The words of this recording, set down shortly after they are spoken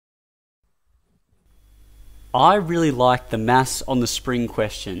I really like the mass on the spring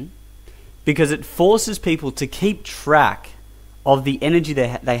question because it forces people to keep track of the energy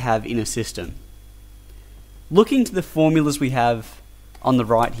they have in a system. Looking to the formulas we have on the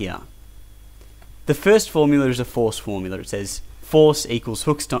right here. The first formula is a force formula. It says force equals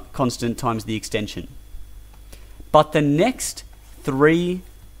Hooke's constant times the extension. But the next three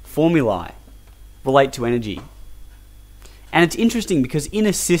formulae relate to energy. And it's interesting because in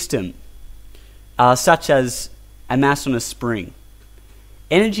a system, such as a mass on a spring,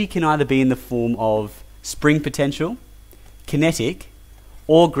 energy can either be in the form of spring potential, kinetic,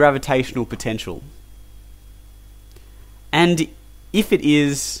 or gravitational potential. And if it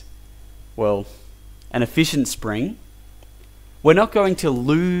is, well, an efficient spring, we're not going to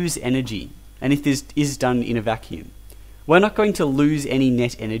lose energy. And if this is done in a vacuum, we're not going to lose any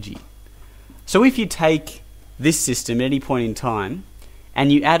net energy. So if you take this system at any point in time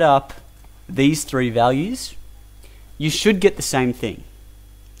and you add up these three values, you should get the same thing.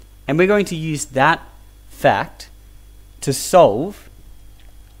 And we're going to use that fact to solve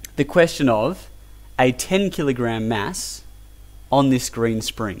the question of a 10 kilogram mass on this green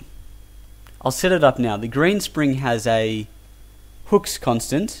spring. I'll set it up now. The green spring has a Hooke's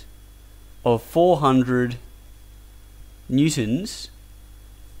constant of 400 newtons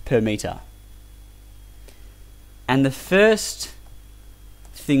per meter. And the first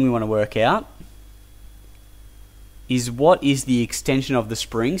thing we want to work out is what is the extension of the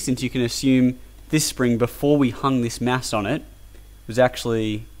spring, since you can assume this spring, before we hung this mass on it, was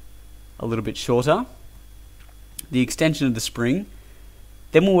actually a little bit shorter. The extension of the spring.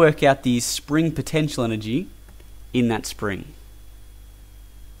 Then we'll work out the spring potential energy in that spring.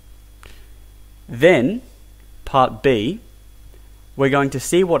 Then, part B, we're going to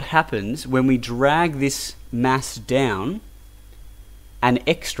see what happens when we drag this mass down an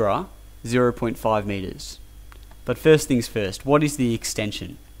extra 0.5 meters. But first things first, what is the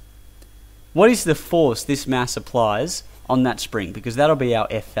extension? What is the force this mass applies on that spring? Because that'll be our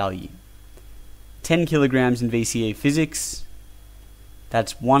F value. 10 kilograms in VCE physics,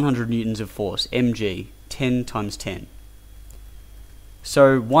 that's 100 newtons of force, mg, 10 times 10.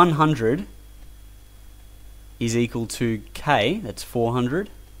 So 100 is equal to K, that's 400,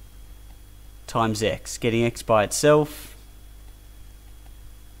 times X. Getting X by itself,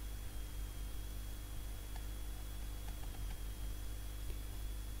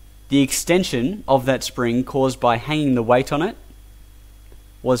 the extension of that spring caused by hanging the weight on it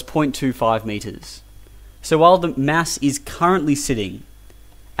was 0.25 meters. So while the mass is currently sitting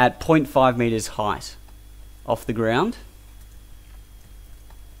at 0.5 meters height off the ground,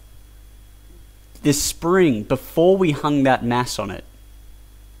 this spring, before we hung that mass on it,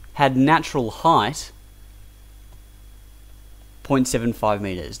 had natural height 0.75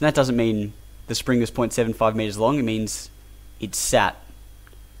 meters. And that doesn't mean the spring was 0.75 meters long, it means it sat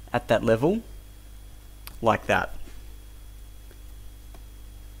at that level, like that.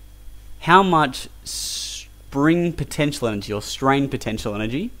 How much spring potential energy or strain potential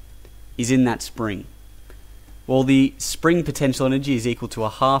energy is in that spring? Well, the spring potential energy is equal to a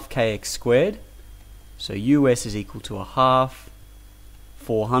half kx squared. So US is equal to a half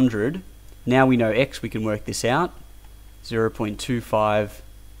 400. Now we know X, we can work this out. 0.25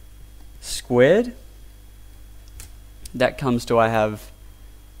 squared. That comes to, I have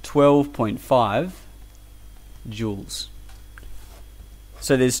 12.5 joules.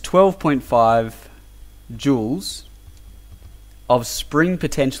 So there's 12.5 joules of spring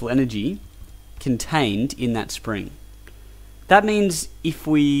potential energy contained in that spring. That means if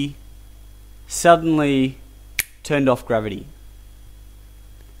we suddenly turned off gravity,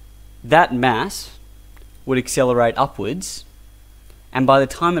 that mass would accelerate upwards, and by the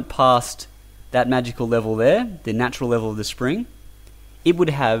time it passed that magical level there, the natural level of the spring, it would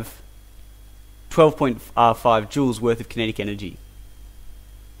have 12.5 joules worth of kinetic energy.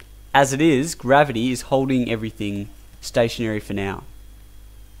 As it is, gravity is holding everything stationary for now.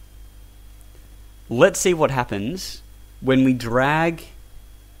 Let's see what happens when we drag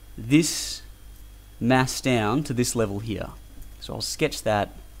this mass down to this level here. So I'll sketch that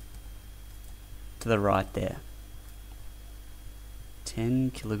to the right there.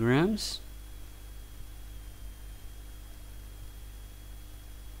 10 kilograms.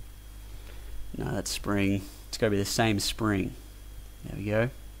 No, that's spring. It's got to be the same spring. There we go.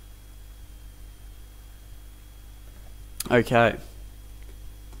 Okay.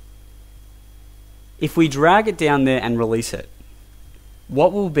 If we drag it down there and release it,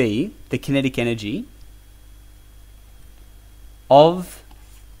 what will be the kinetic energy of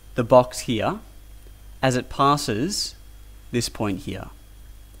the box here as it passes this point here?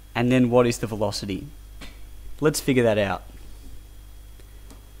 And then what is the velocity? Let's figure that out.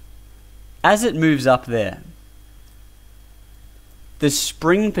 As it moves up there, the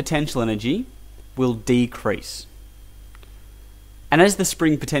spring potential energy will decrease. And as the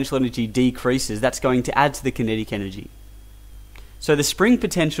spring potential energy decreases, that's going to add to the kinetic energy. So the spring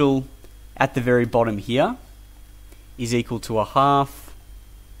potential at the very bottom here is equal to a half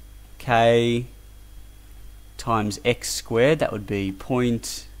k times x squared. That would be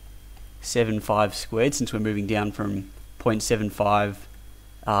 0.75 squared, since we're moving down from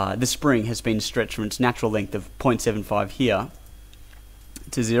 0.75. The spring has been stretched from its natural length of 0.75 here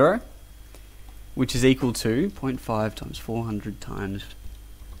to 0, which is equal to 0.5 times 400 times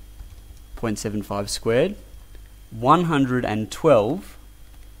 0.75 squared, 112.5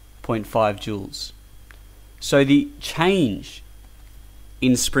 joules. So the change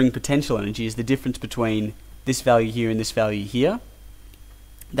in spring potential energy is the difference between this value here and this value here.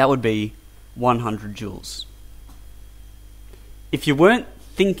 That would be 100 joules. If you weren't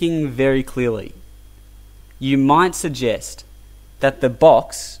thinking very clearly, you might suggest that the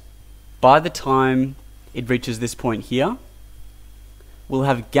box, by the time it reaches this point here, will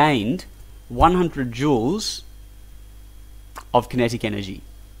have gained 100 joules of kinetic energy.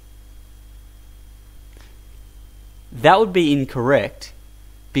 That would be incorrect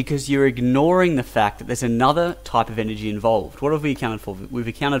because you're ignoring the fact that there's another type of energy involved. What have we accounted for? We've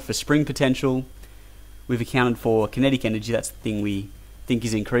accounted for spring potential, we've accounted for kinetic energy, that's the thing we think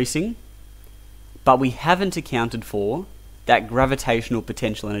is increasing, but we haven't accounted for that gravitational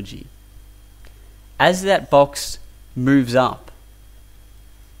potential energy. As that box moves up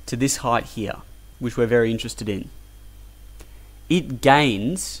to this height here, which we're very interested in, it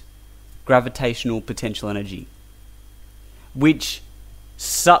gains gravitational potential energy, which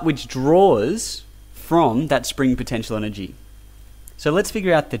draws from that spring potential energy. So let's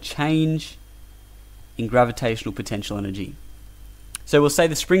figure out the change in gravitational potential energy. So we'll say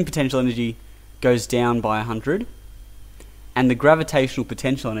the spring potential energy goes down by 100, and the gravitational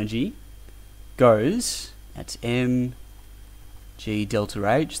potential energy goes, that's mg delta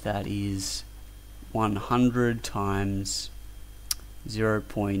h, that is 100 times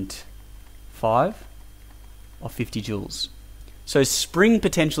 0.5 of 50 joules. So spring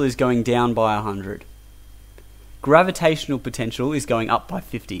potential is going down by 100. Gravitational potential is going up by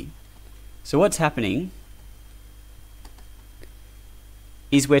 50. So what's happening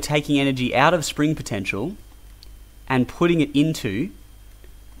is we're taking energy out of spring potential and putting it into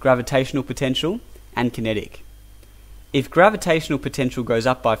gravitational potential and kinetic. If gravitational potential goes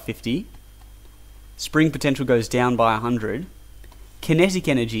up by 50, spring potential goes down by 100, kinetic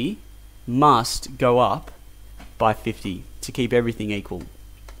energy must go up by 50 to keep everything equal.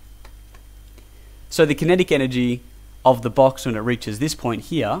 So the kinetic energy of the box when it reaches this point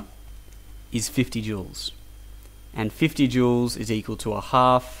here is 50 joules. And 50 joules is equal to a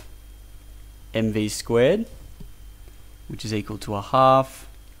half mv squared, which is equal to a half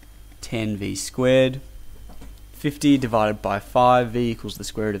 10v squared. 50 divided by 5, v equals the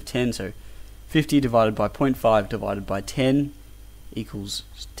square root of 10, so 50 divided by 0.5 divided by 10 equals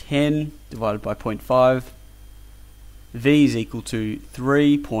 10 divided by 0.5. V is equal to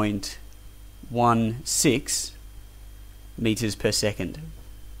 3.16 meters per second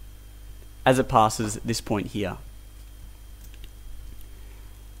as it passes this point here.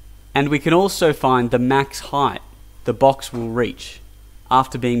 And we can also find the max height the box will reach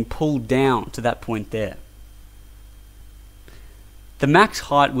after being pulled down to that point there. The max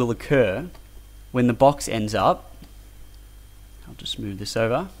height will occur when the box ends up, I'll just move this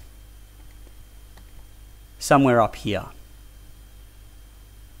over, somewhere up here,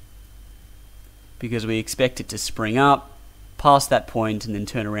 because we expect it to spring up past that point and then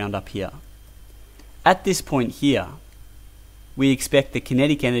turn around up here. At this point here, we expect the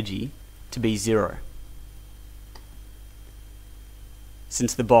kinetic energy to be 0,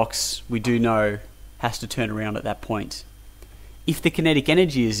 since the box, we do know, has to turn around at that point. If the kinetic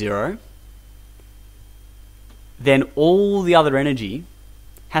energy is 0, then all the other energy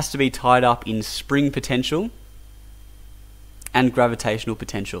has to be tied up in spring potential and gravitational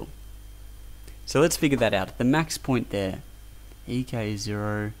potential. So let's figure that out. At the max point there, EK is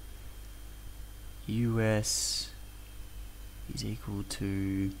 0, US is equal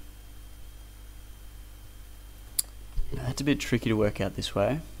to... That's a bit tricky to work out this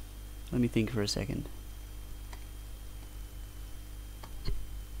way. Let me think for a second.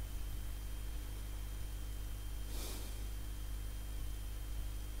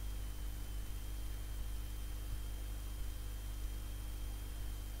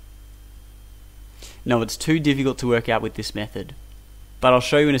 No, it's too difficult to work out with this method, but I'll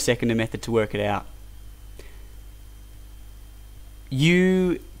show you in a second a method to work it out.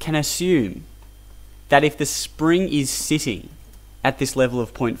 you can assume that if the spring is sitting at this level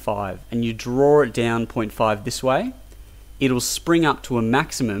of 0.5 and you draw it down 0.5 this way, it'll spring up to a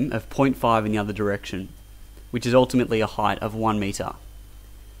maximum of 0.5 in the other direction, which is ultimately a height of 1 meter.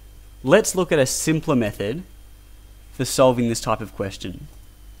 Let's look at a simpler method for solving this type of question.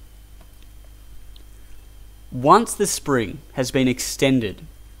 Once the spring has been extended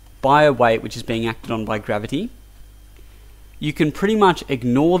by a weight which is being acted on by gravity, you can pretty much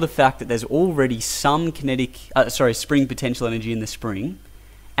ignore the fact that there's already some spring potential energy in the spring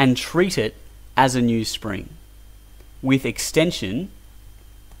and treat it as a new spring with extension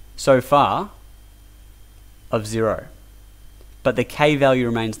so far of 0. But the K value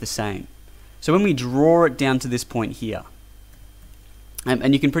remains the same. So when we draw it down to this point here,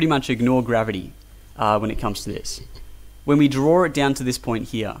 and you can pretty much ignore gravity when it comes to this. When we draw it down to this point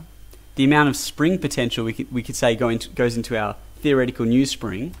here, the amount of spring potential we could say goes into our theoretical new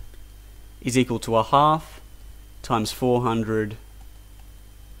spring is equal to 1/2 times 400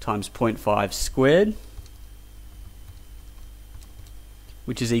 times 0.5 squared,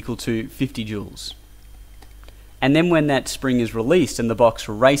 which is equal to 50 joules. And then when that spring is released and the box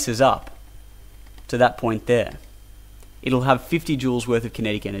races up to that point there, it'll have 50 joules worth of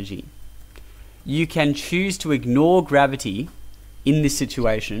kinetic energy. You can choose to ignore gravity in this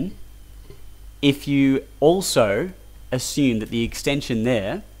situation if you also assume that the extension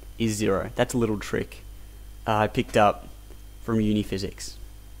there is 0. That's a little trick I picked up from uni physics.